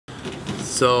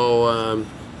So,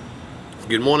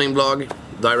 good morning vlog,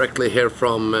 directly here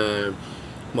from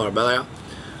Marbella.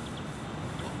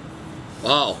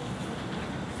 Wow,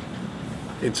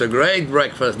 it's a great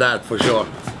breakfast, that for sure.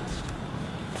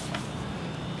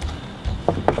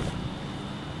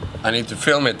 I need to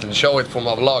film it and show it for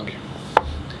my vlog.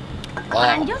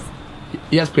 Wow.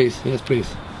 Yes please, yes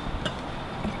please.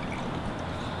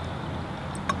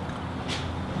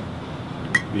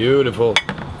 Beautiful.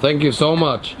 Thank you so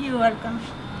much. You're welcome.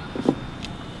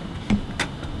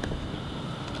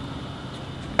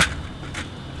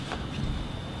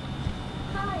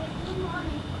 Hi, good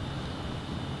morning.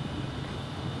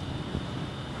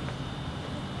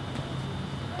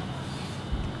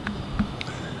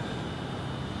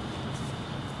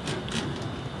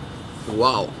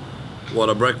 Wow, what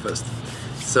a breakfast.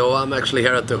 So I'm actually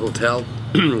here at the hotel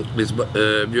this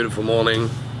beautiful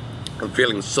morning. I'm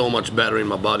feeling so much better in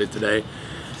my body today,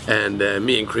 and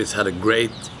me and Chris had a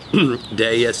great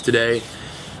day yesterday.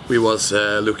 We was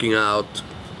looking out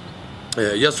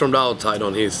just from the outside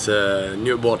on his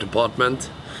new bought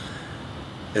apartment,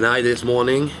 and I this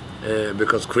morning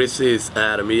because Chris is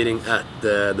at a meeting at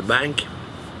the bank,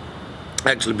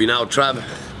 actually been out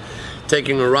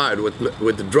taking a ride with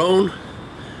the drone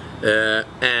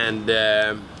and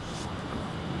a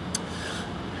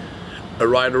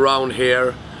ride around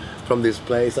here from this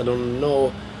place. I don't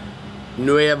know,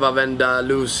 Nueva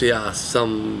Vendalucia,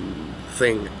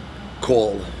 something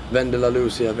called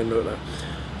Vendalucia,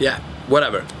 yeah,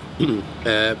 whatever.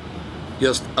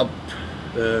 Just up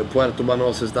Puerto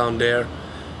Banús is down there,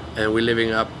 and we're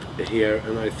living up here.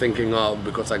 And I'm thinking of,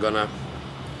 because I'm gonna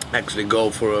actually go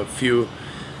for a few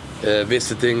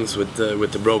visitings with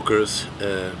the brokers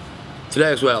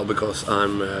today as well, because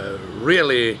I'm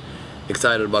really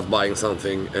excited about buying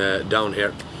something down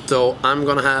here. So I'm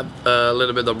gonna have a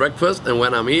little bit of breakfast, and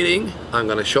when I'm eating, I'm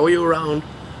gonna show you around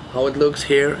how it looks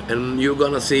here, and you're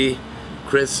gonna see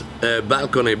Chris'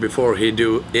 balcony before he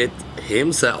do it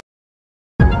himself.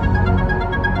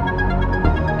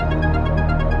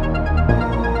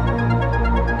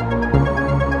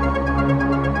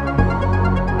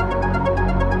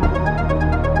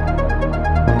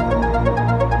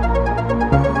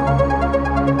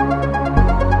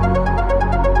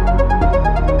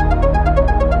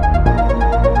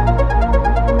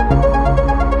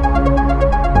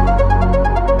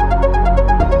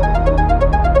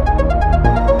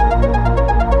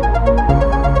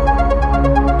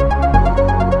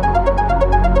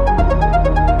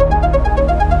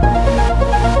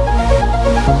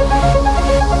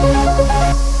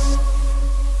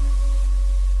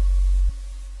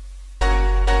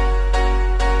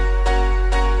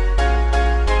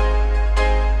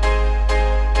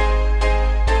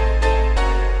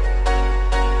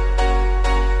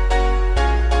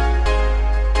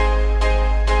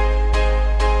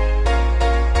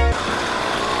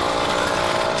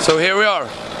 So here we are.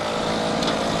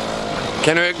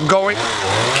 Can we go in?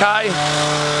 Kai,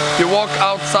 you walk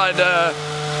outside the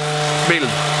build.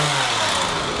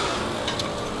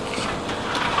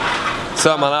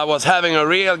 So man, I was having a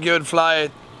real good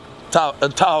flying time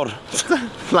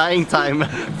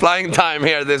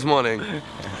here this morning.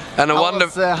 And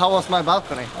how was my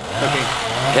balcony? Okay.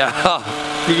 Yeah.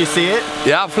 Did you see it?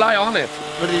 Yeah, fly on it.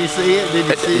 But did you see it? Did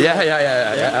you see it?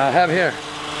 Yeah. I have here.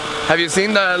 Have you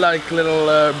seen the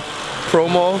little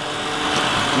promo?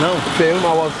 No. Film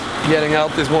I was getting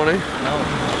out this morning? No.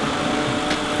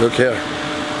 Look here.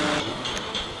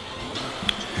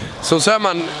 So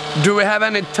Simon, do we have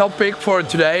any topic for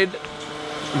today?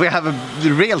 We have a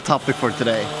real topic for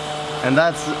today, and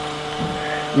that's...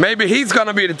 Maybe he's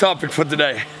gonna be the topic for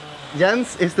today.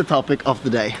 Jens is the topic of the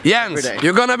day. Jens,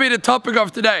 you're gonna be the topic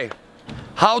of today.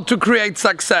 How to create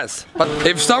success. But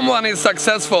if someone is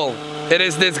successful, it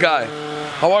is this guy.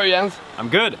 How are you, Jens? I'm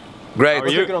good. Great. How are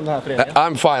you?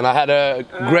 I'm fine. I had a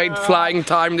great flying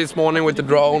time this morning with the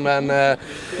drone, and I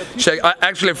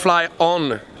actually fly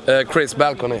on Chris'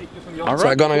 balcony. All right. So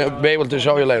I'm gonna be able to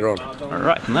show you later on. All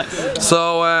right, nice.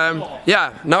 So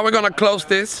yeah, now we're gonna close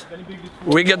this.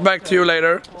 We get back to you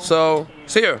later. So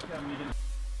see you.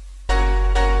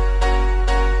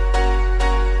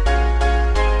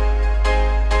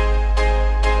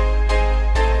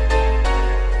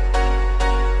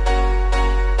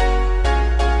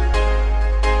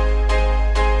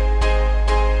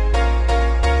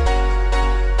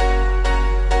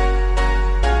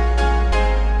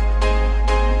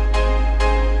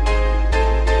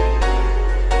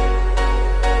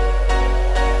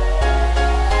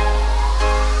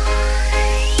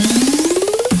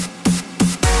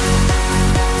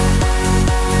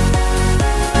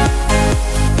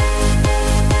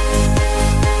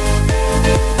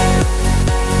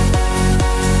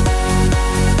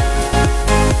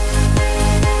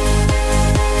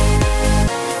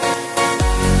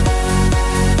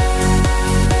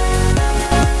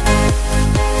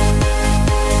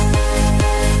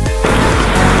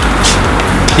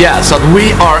 Yeah, so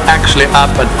we are actually up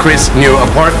at Chris' new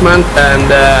apartment, and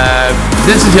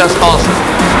this is just awesome.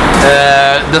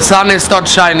 The sun is start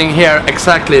shining here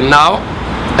exactly now,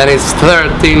 and it's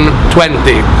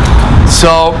 13:20.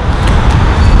 So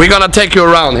we're gonna take you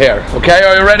around here. Okay,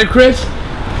 are you ready, Chris?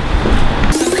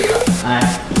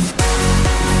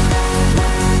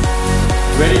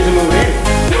 Ready to move in?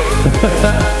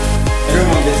 Room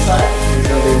on this side. There's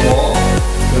gonna be a wall.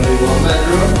 It's gonna be one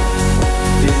bedroom.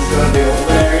 This is gonna be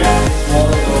open area. This wall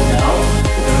is going down.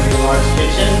 It's gonna be a large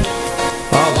kitchen.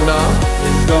 Also down.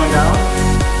 This is going down.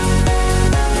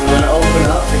 I'm gonna open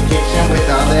up the kitchen with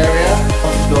the other area.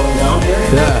 It's going down here.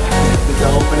 Yeah. With the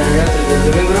open area to the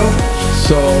living room.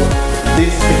 So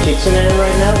This is the kitchen area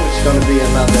right now, which is gonna be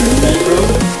another bedroom.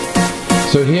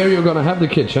 here you're gonna have the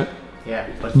kitchen. Yeah,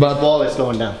 but this wall is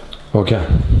going down. Okay.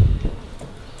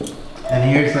 And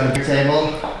here's the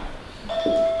table.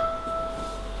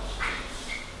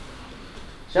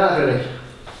 Tjena Fredrik.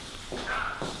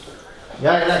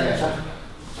 Ja, jag lägger det.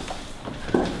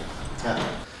 Ja.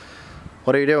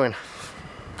 What are you doing,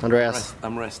 Andreas?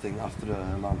 I'm resting after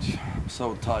the lunch. I'm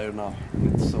so tired now,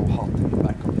 and it's so hot in the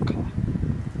back of the car.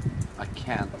 I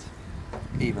can't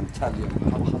even tell you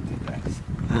how hot it is.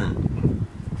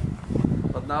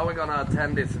 But now we're gonna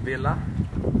attend this villa.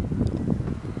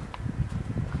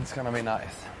 It's gonna be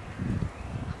nice.